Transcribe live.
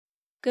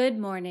Good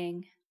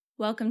morning.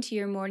 Welcome to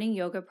your morning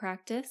yoga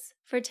practice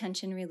for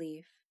tension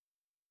relief.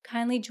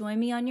 Kindly join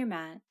me on your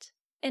mat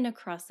in a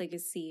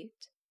cross-legged seat.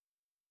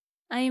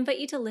 I invite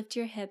you to lift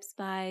your hips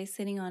by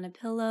sitting on a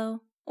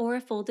pillow or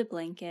a folded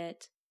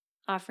blanket,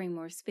 offering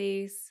more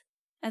space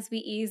as we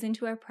ease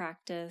into our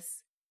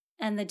practice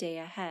and the day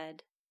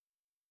ahead.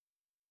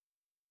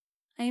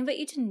 I invite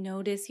you to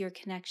notice your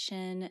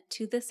connection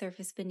to the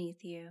surface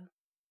beneath you,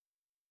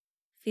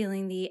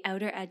 feeling the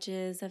outer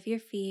edges of your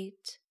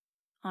feet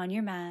on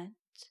your mat,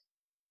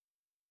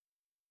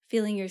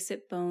 feeling your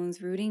sit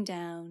bones rooting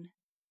down,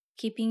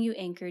 keeping you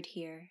anchored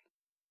here.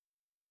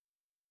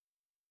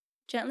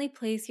 Gently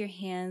place your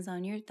hands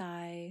on your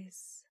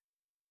thighs.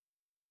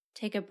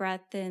 Take a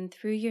breath in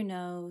through your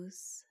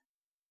nose.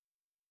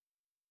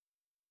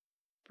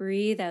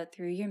 Breathe out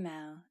through your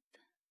mouth.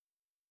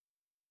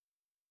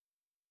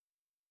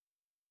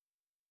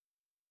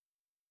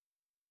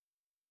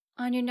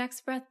 On your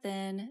next breath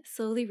in,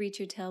 slowly reach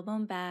your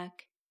tailbone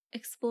back.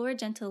 Explore a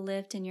gentle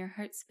lift in your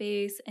heart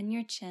space and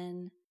your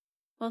chin,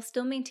 while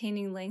still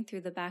maintaining length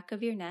through the back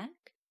of your neck,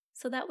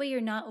 so that way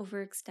you're not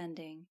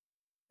overextending.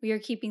 We are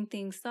keeping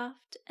things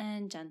soft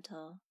and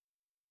gentle.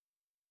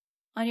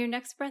 On your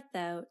next breath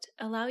out,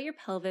 allow your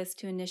pelvis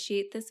to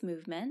initiate this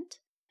movement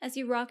as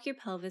you rock your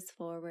pelvis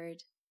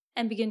forward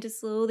and begin to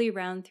slowly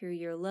round through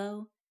your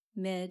low,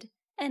 mid,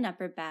 and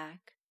upper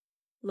back.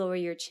 Lower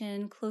your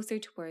chin closer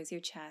towards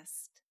your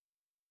chest.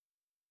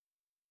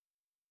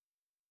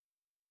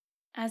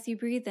 As you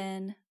breathe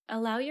in,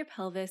 allow your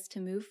pelvis to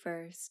move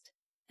first.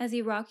 As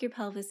you rock your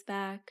pelvis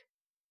back,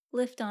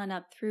 lift on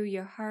up through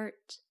your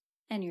heart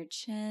and your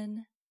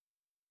chin.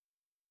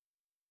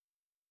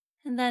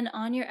 And then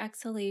on your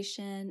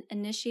exhalation,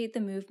 initiate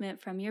the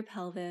movement from your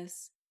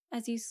pelvis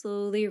as you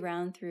slowly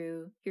round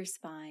through your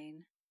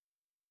spine.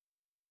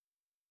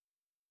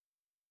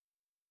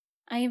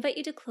 I invite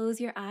you to close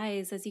your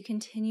eyes as you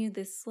continue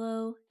this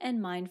slow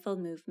and mindful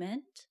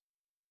movement.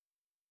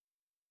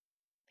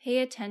 Pay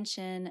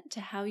attention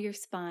to how your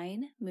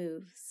spine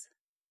moves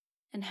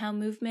and how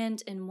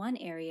movement in one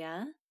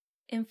area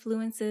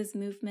influences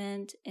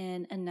movement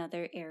in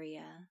another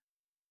area.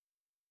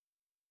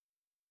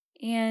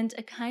 And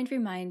a kind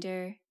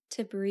reminder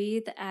to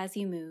breathe as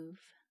you move.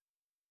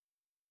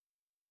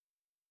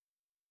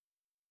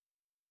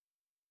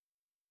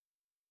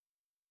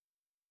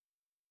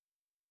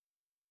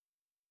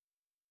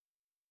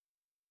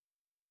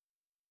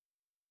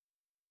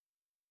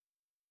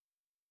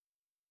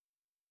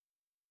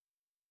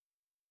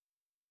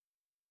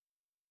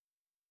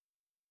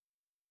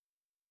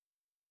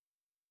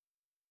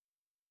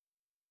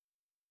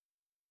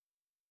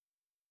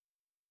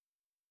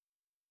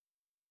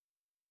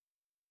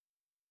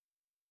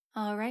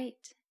 All right,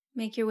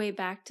 make your way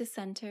back to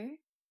center.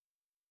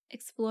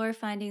 Explore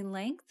finding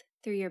length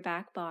through your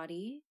back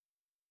body.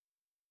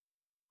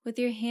 With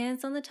your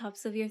hands on the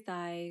tops of your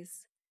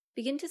thighs,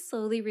 begin to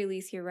slowly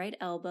release your right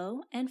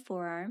elbow and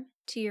forearm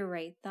to your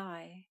right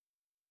thigh.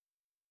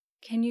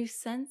 Can you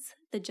sense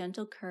the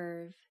gentle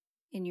curve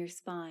in your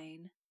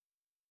spine?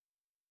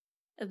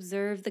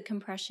 Observe the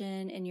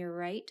compression in your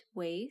right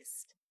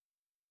waist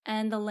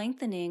and the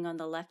lengthening on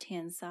the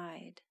left-hand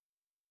side.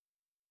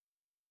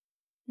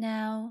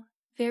 Now,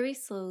 very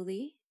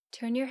slowly,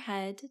 turn your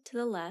head to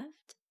the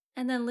left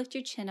and then lift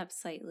your chin up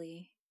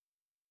slightly.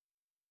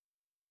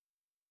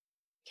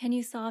 Can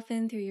you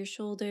soften through your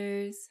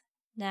shoulders,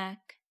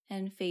 neck,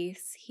 and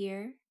face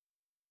here?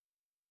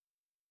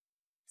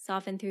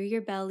 Soften through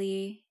your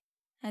belly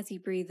as you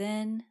breathe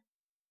in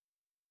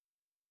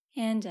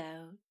and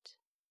out.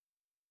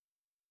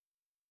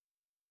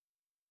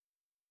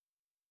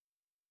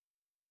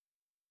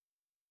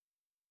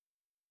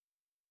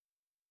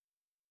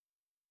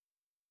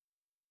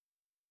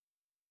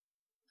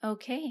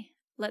 Okay,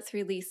 let's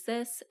release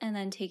this and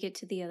then take it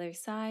to the other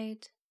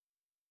side.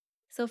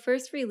 So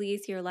first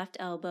release your left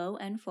elbow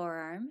and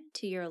forearm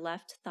to your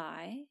left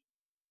thigh.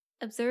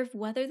 Observe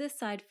whether this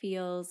side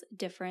feels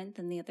different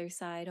than the other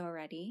side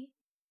already.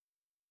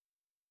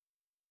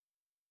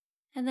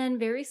 And then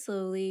very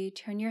slowly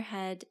turn your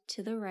head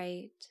to the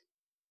right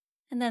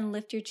and then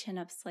lift your chin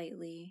up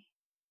slightly.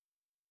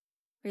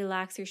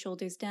 Relax your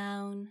shoulders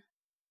down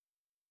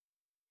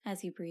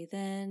as you breathe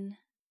in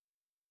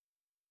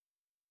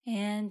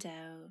and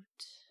out.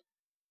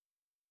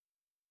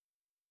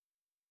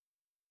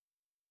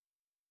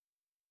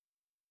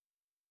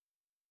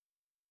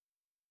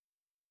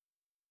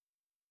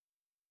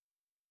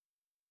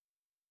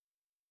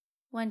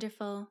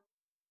 Wonderful.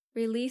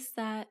 Release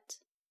that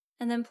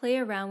and then play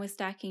around with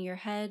stacking your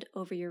head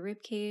over your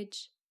rib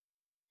cage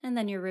and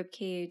then your rib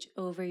cage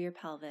over your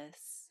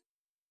pelvis.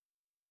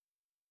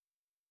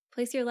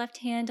 Place your left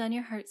hand on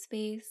your heart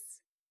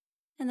space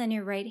and then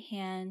your right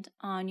hand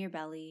on your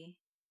belly.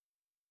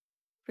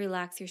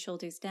 Relax your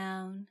shoulders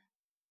down.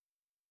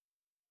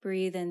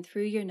 Breathe in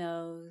through your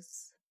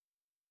nose.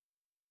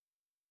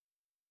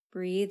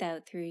 Breathe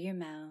out through your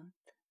mouth.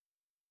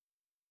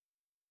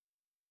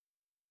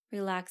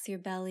 Relax your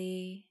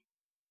belly,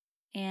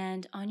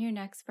 and on your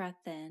next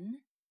breath in,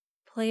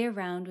 play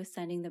around with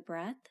sending the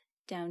breath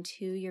down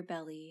to your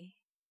belly.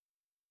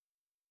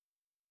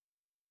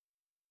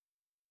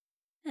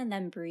 And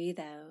then breathe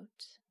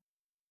out.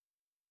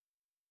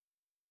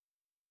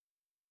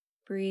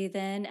 Breathe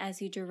in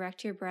as you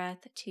direct your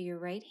breath to your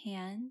right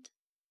hand.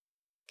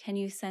 Can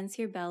you sense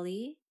your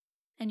belly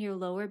and your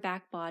lower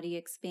back body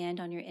expand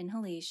on your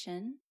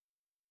inhalation?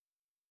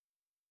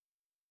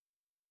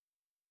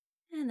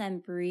 And then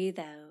breathe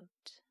out.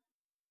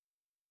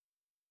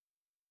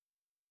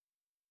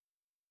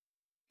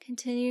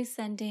 Continue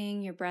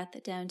sending your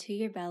breath down to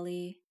your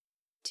belly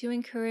to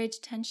encourage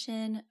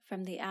tension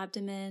from the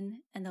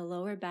abdomen and the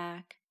lower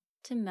back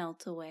to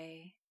melt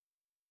away.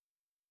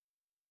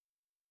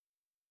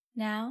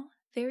 Now,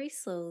 very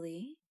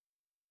slowly,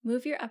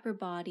 move your upper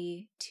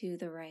body to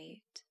the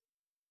right.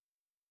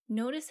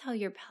 Notice how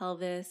your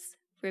pelvis,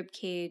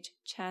 ribcage,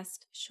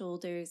 chest,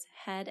 shoulders,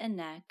 head, and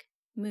neck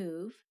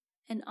move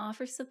and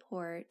offer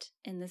support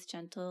in this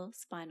gentle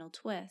spinal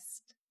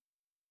twist.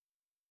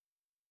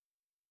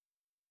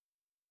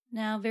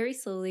 Now, very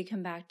slowly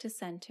come back to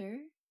center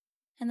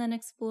and then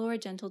explore a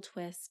gentle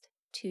twist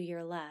to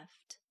your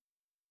left.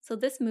 So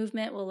this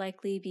movement will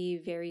likely be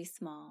very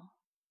small.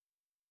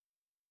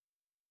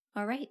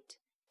 All right,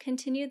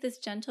 continue this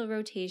gentle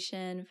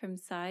rotation from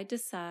side to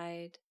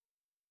side.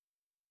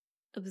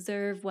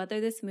 Observe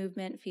whether this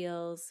movement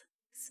feels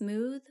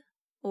smooth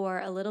or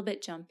a little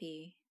bit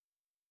jumpy.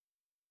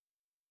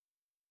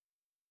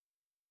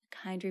 A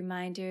kind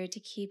reminder to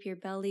keep your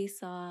belly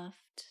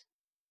soft,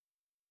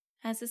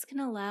 as this can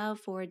allow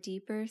for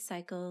deeper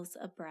cycles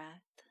of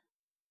breath.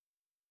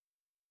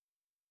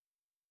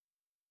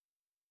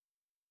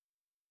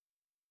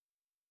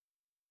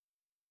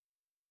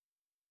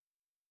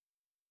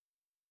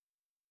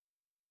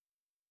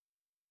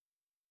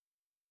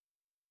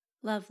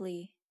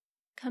 Lovely.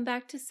 Come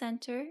back to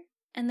center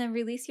and then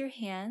release your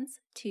hands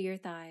to your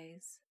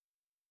thighs.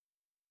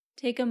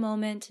 Take a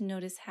moment to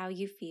notice how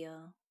you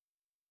feel.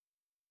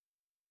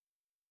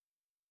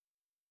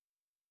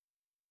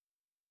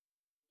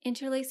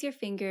 Interlace your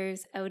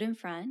fingers out in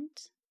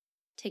front.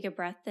 Take a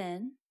breath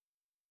in.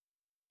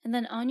 And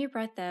then on your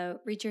breath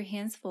out, reach your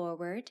hands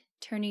forward,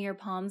 turning your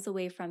palms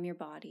away from your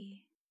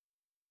body.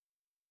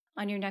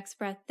 On your next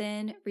breath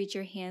in, reach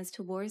your hands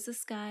towards the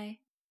sky,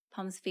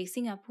 palms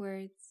facing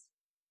upwards.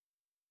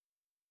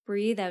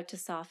 Breathe out to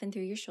soften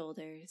through your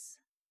shoulders.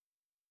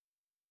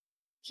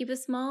 Keep a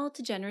small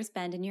to generous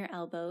bend in your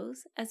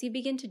elbows as you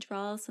begin to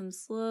draw some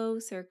slow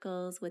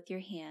circles with your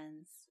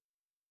hands.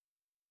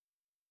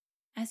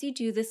 As you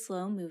do this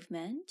slow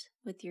movement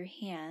with your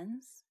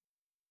hands,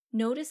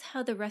 notice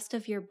how the rest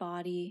of your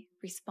body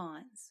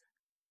responds.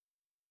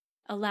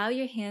 Allow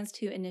your hands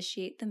to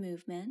initiate the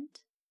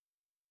movement,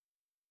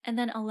 and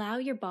then allow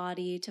your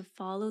body to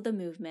follow the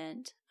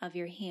movement of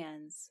your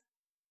hands.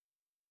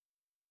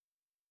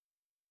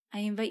 I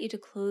invite you to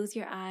close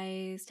your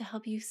eyes to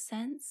help you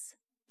sense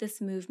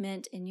this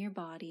movement in your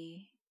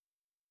body.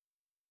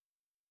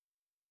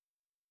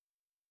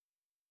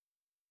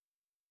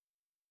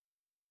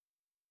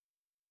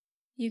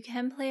 You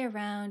can play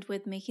around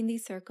with making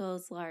these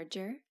circles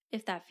larger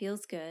if that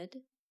feels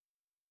good.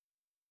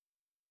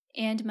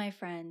 And my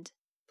friend,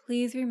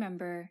 please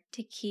remember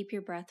to keep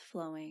your breath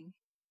flowing,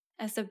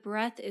 as the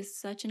breath is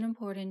such an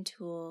important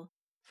tool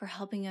for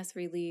helping us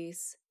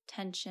release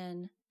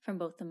tension from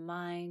both the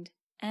mind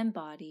and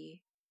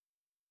body.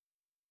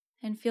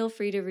 And feel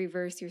free to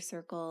reverse your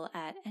circle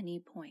at any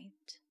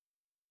point.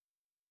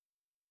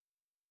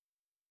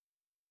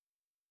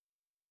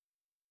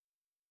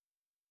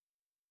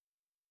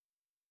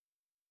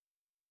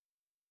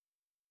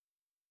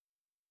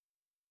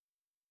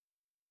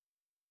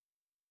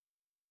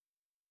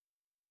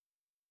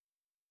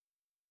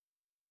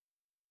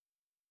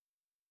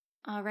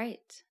 All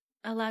right,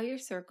 allow your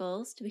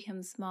circles to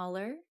become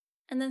smaller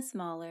and then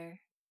smaller.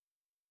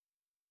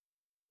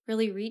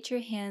 Really reach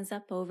your hands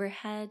up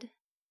overhead.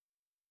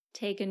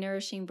 Take a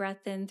nourishing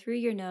breath in through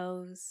your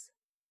nose.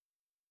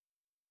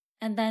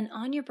 And then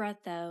on your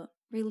breath out,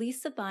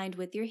 release the bind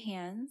with your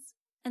hands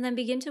and then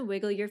begin to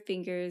wiggle your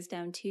fingers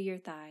down to your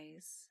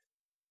thighs.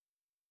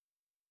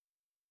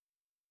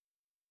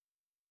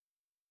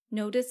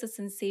 Notice the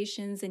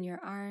sensations in your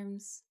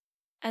arms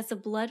as the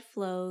blood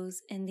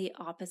flows in the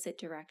opposite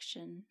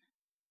direction.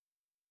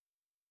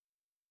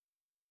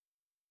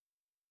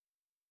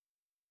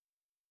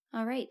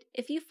 All right,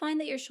 if you find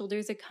that your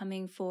shoulders are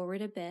coming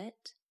forward a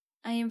bit,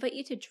 I invite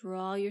you to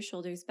draw your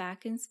shoulders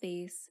back in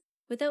space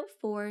without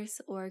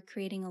force or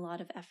creating a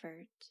lot of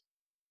effort.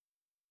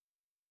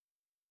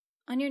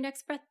 On your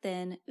next breath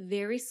in,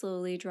 very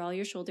slowly draw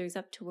your shoulders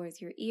up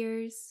towards your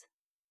ears.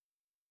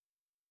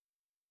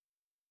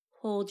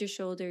 Hold your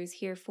shoulders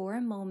here for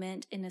a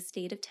moment in a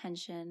state of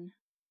tension.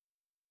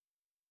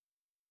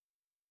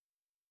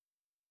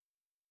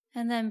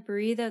 And then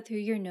breathe out through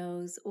your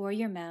nose or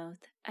your mouth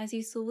as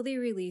you slowly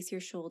release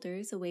your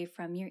shoulders away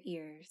from your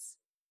ears.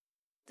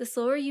 The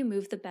slower you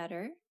move, the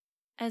better,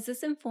 as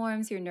this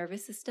informs your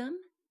nervous system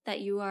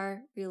that you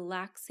are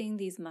relaxing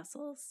these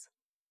muscles.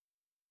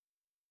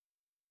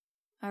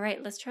 All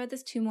right, let's try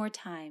this 2 more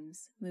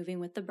times, moving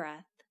with the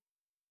breath.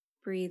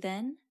 Breathe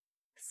in,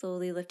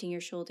 slowly lifting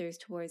your shoulders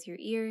towards your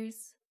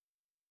ears.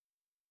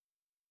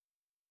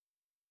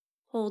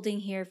 Holding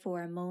here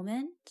for a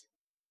moment.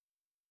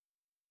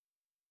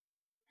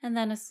 And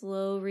then a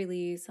slow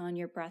release on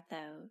your breath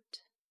out.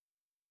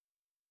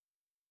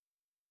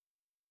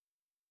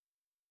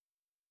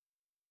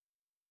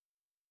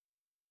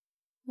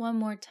 One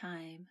more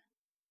time.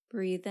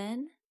 Breathe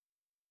in.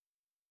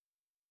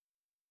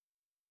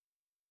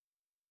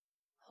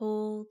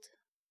 Hold.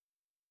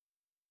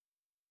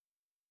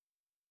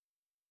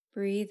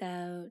 Breathe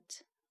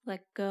out.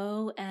 Let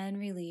go and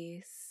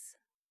release.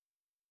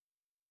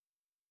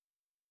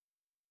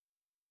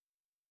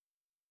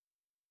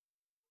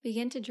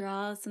 Begin to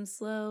draw some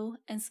slow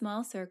and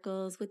small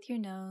circles with your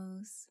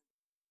nose.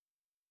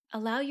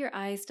 Allow your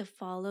eyes to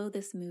follow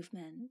this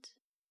movement.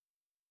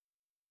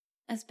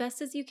 As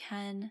best as you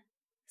can,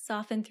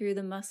 soften through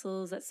the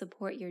muscles that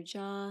support your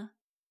jaw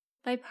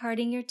by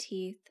parting your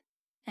teeth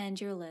and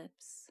your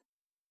lips.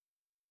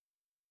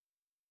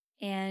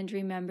 And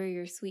remember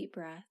your sweet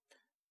breath.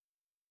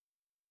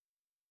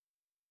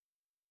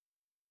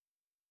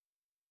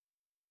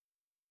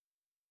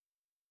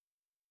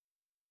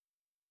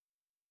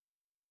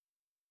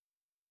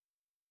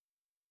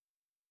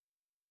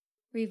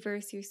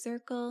 Reverse your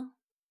circle.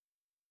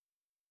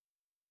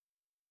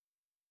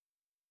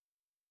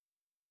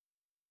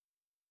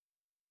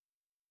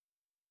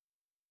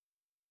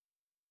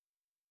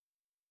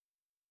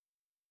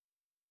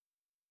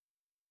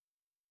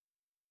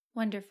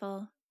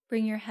 Wonderful.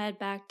 Bring your head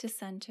back to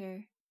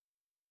center.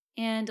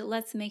 And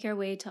let's make our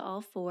way to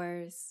all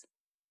fours.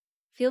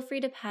 Feel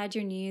free to pad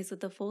your knees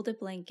with a folded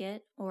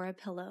blanket or a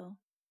pillow.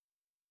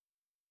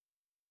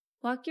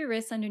 Walk your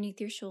wrists underneath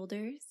your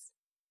shoulders,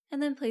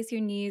 and then place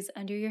your knees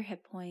under your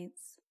hip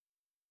points.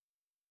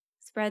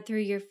 Spread through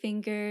your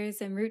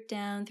fingers and root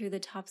down through the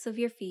tops of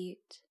your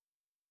feet.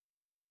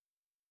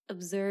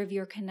 Observe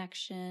your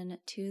connection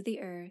to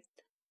the earth.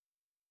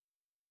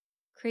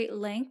 Create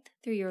length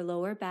through your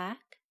lower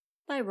back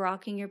by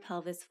rocking your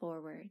pelvis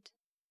forward.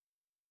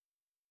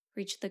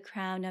 Reach the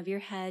crown of your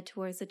head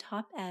towards the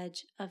top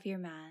edge of your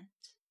mat.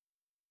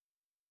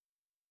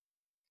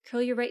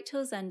 Curl your right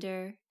toes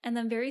under, and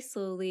then very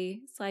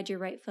slowly slide your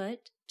right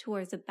foot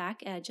towards the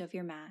back edge of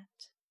your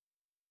mat.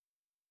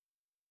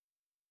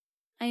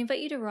 I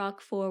invite you to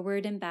rock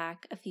forward and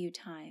back a few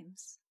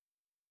times.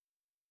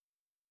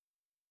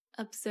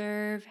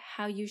 Observe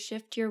how you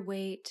shift your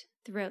weight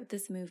throughout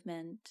this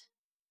movement.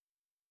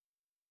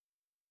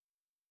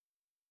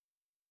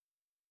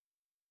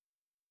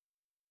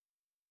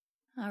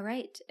 All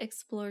right,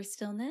 explore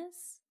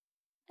stillness,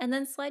 and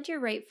then slide your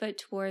right foot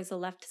towards the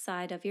left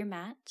side of your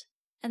mat,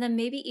 and then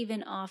maybe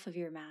even off of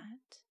your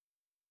mat.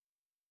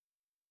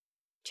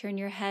 Turn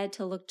your head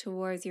to look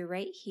towards your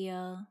right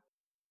heel.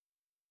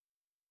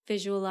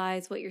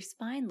 Visualize what your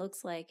spine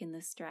looks like in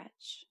this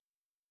stretch.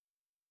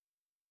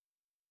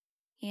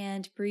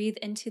 And breathe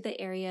into the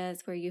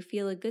areas where you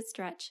feel a good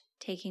stretch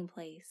taking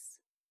place.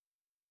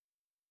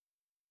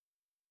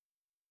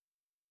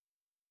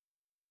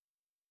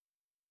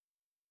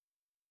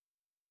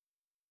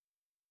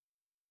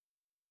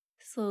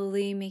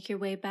 Slowly make your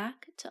way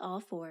back to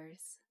all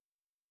fours.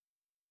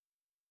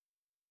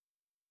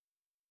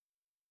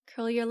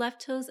 Curl your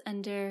left toes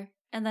under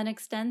and then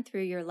extend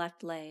through your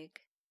left leg.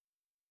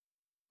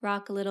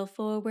 Rock a little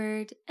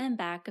forward and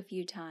back a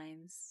few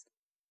times,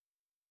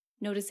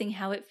 noticing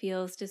how it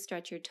feels to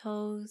stretch your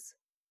toes,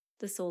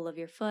 the sole of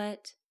your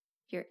foot,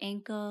 your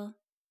ankle,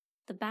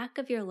 the back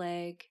of your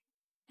leg,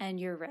 and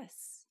your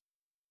wrists.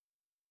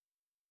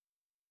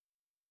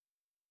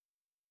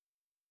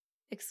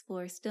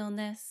 Explore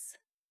stillness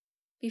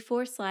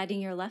before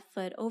sliding your left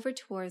foot over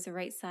towards the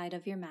right side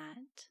of your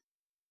mat.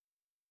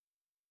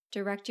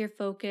 Direct your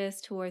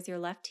focus towards your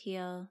left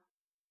heel.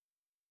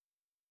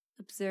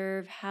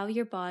 Observe how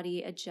your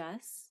body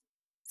adjusts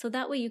so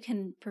that way you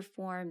can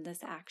perform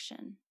this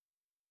action.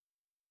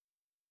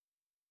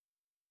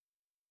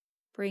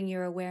 Bring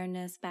your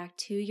awareness back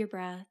to your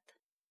breath.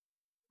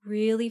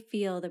 Really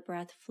feel the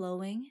breath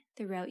flowing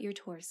throughout your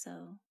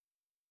torso.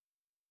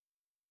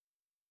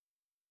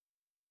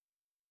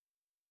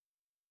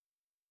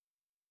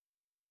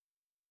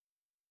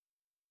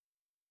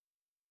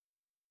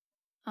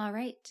 All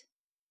right,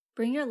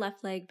 bring your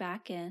left leg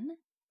back in,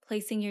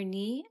 placing your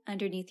knee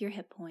underneath your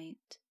hip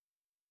point.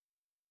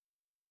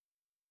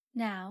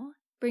 Now,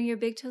 bring your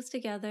big toes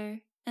together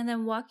and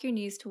then walk your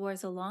knees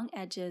towards the long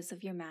edges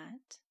of your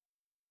mat.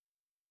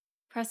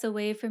 Press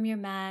away from your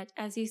mat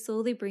as you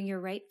slowly bring your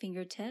right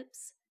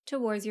fingertips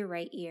towards your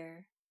right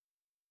ear.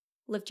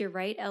 Lift your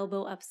right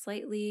elbow up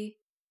slightly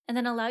and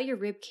then allow your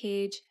rib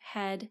cage,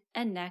 head,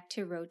 and neck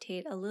to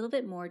rotate a little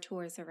bit more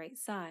towards the right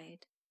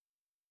side.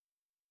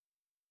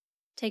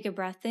 Take a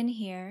breath in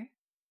here,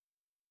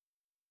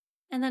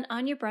 and then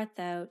on your breath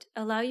out,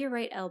 allow your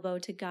right elbow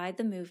to guide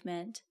the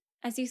movement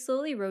as you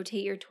slowly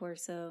rotate your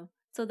torso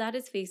so that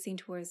it's facing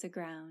towards the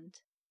ground.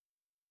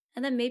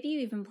 And then maybe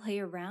you even play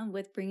around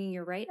with bringing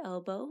your right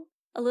elbow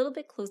a little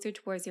bit closer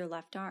towards your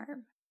left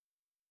arm.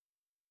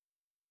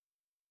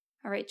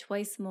 All right,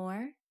 twice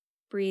more.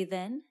 Breathe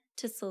in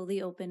to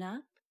slowly open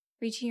up,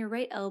 reaching your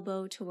right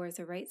elbow towards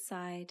the right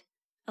side,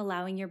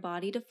 allowing your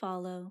body to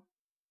follow.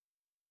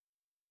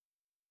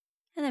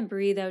 And then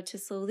breathe out to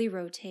slowly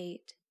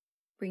rotate,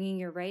 bringing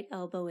your right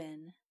elbow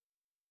in.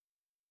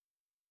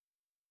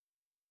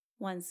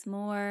 Once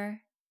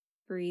more,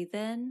 breathe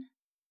in,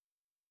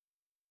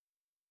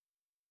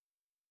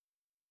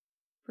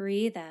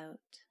 breathe out.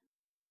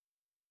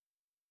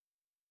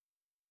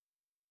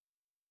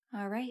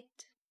 All right,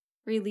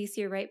 release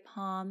your right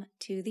palm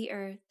to the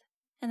earth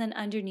and then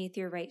underneath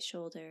your right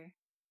shoulder.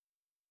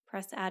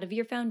 Press out of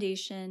your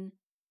foundation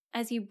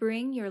as you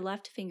bring your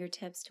left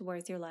fingertips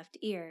towards your left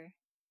ear.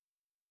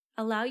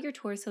 Allow your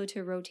torso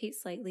to rotate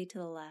slightly to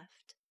the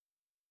left.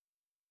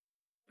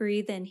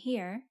 Breathe in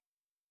here.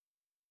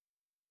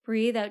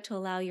 Breathe out to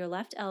allow your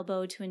left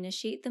elbow to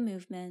initiate the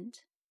movement,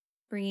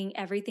 bringing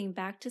everything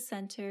back to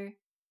center,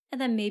 and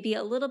then maybe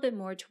a little bit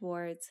more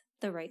towards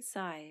the right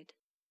side.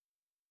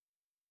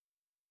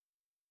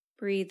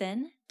 Breathe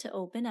in to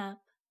open up.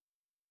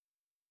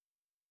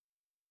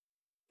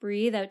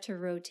 Breathe out to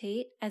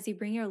rotate as you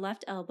bring your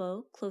left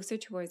elbow closer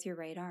towards your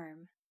right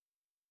arm.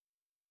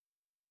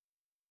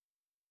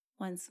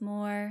 Once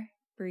more,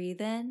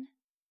 breathe in.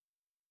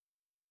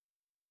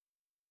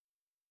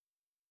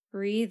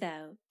 Breathe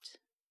out.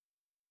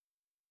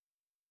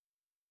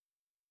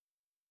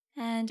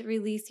 And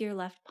release your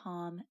left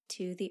palm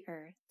to the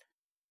earth.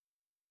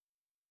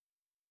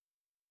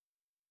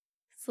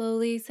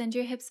 Slowly send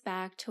your hips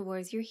back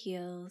towards your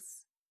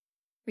heels.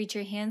 Reach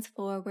your hands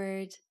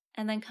forward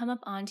and then come up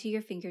onto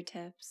your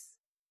fingertips.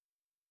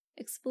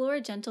 Explore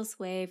a gentle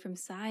sway from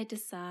side to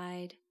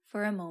side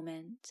for a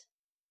moment.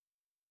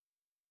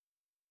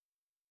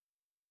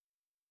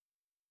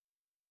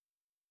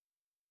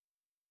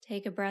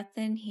 Take a breath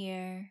in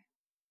here,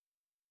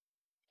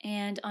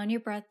 and on your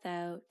breath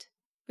out,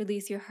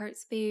 release your heart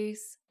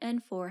space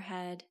and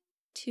forehead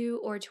to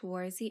or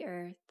towards the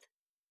earth.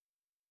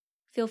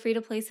 Feel free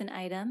to place an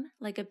item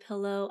like a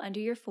pillow under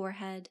your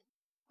forehead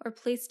or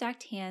place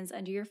stacked hands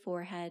under your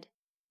forehead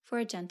for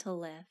a gentle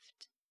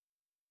lift.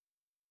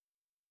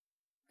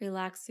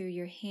 Relax through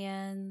your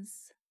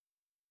hands,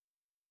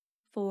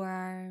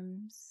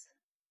 forearms,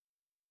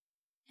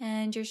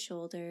 and your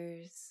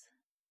shoulders.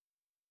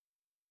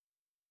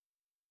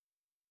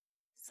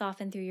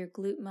 Soften through your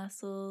glute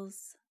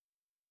muscles,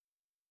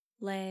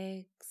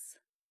 legs,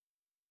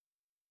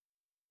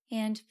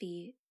 and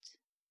feet.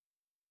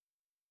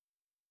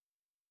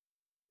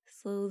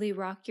 Slowly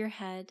rock your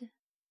head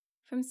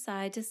from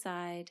side to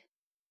side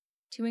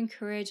to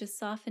encourage a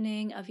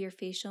softening of your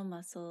facial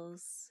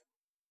muscles.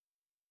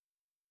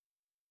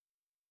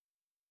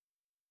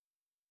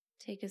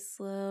 Take a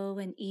slow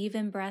and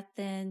even breath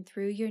in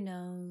through your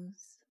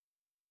nose.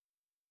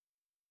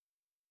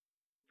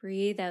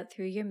 Breathe out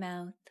through your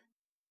mouth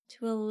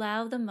to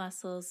allow the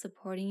muscles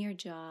supporting your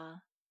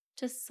jaw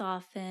to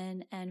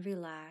soften and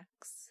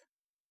relax.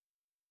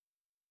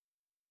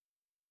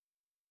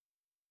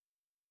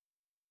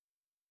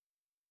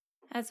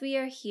 As we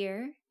are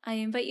here, I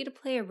invite you to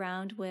play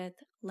around with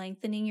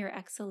lengthening your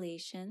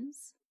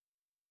exhalations.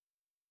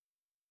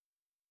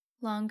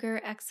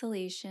 Longer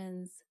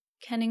exhalations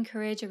can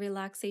encourage a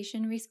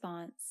relaxation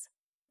response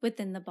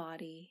within the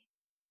body,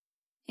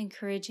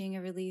 encouraging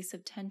a release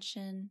of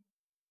tension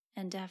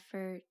and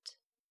effort,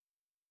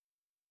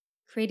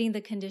 creating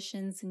the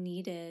conditions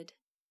needed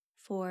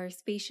for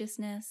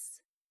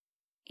spaciousness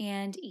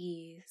and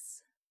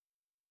ease.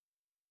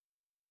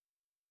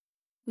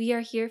 We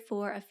are here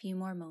for a few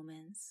more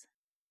moments.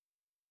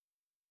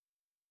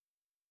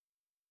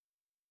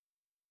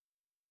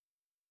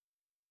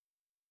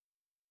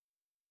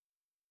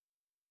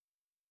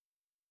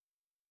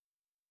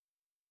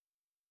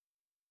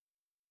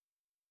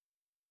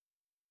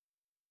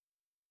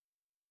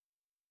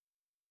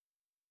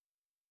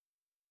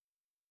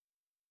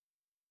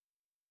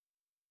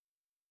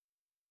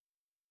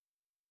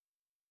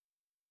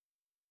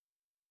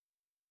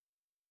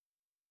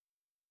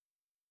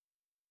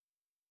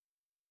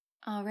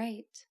 All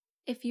right,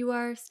 if you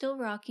are still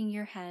rocking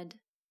your head,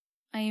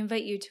 I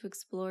invite you to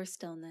explore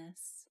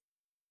stillness.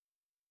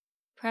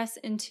 Press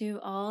into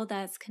all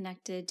that's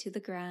connected to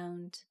the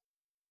ground.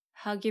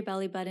 Hug your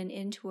belly button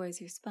in towards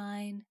your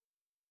spine.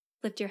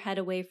 Lift your head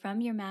away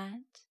from your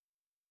mat,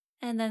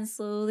 and then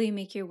slowly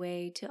make your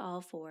way to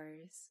all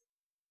fours.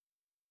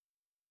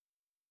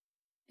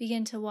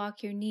 Begin to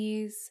walk your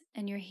knees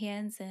and your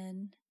hands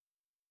in.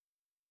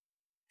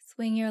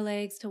 Swing your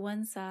legs to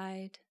one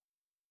side,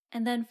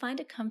 and then find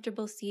a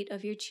comfortable seat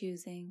of your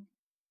choosing.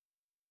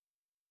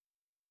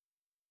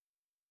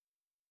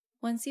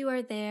 Once you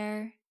are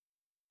there,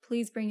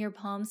 please bring your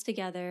palms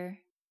together,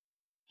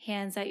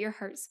 hands at your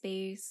heart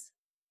space,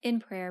 in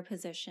prayer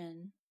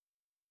position.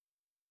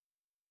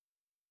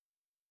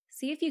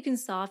 See if you can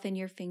soften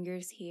your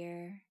fingers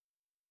here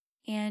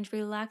and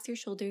relax your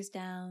shoulders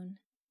down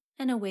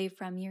and away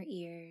from your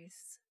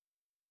ears,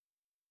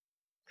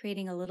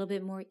 creating a little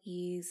bit more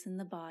ease in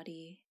the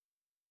body.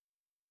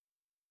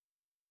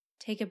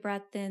 Take a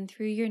breath in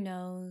through your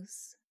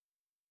nose.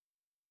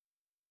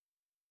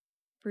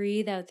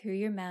 Breathe out through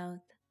your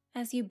mouth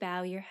as you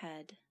bow your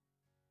head.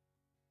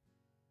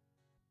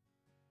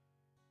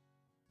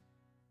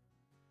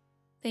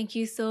 Thank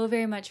you so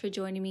very much for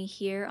joining me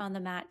here on the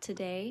mat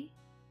today.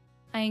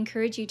 I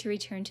encourage you to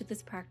return to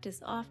this practice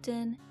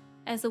often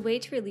as a way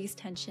to release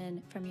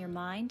tension from your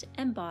mind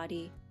and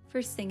body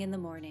first thing in the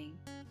morning.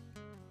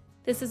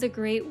 This is a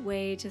great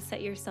way to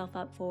set yourself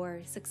up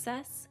for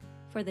success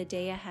for the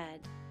day ahead.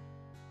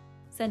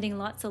 Sending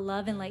lots of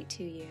love and light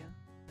to you.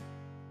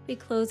 We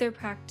close our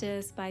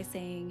practice by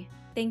saying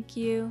thank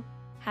you,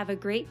 have a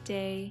great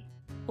day,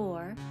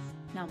 or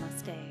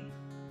namaste.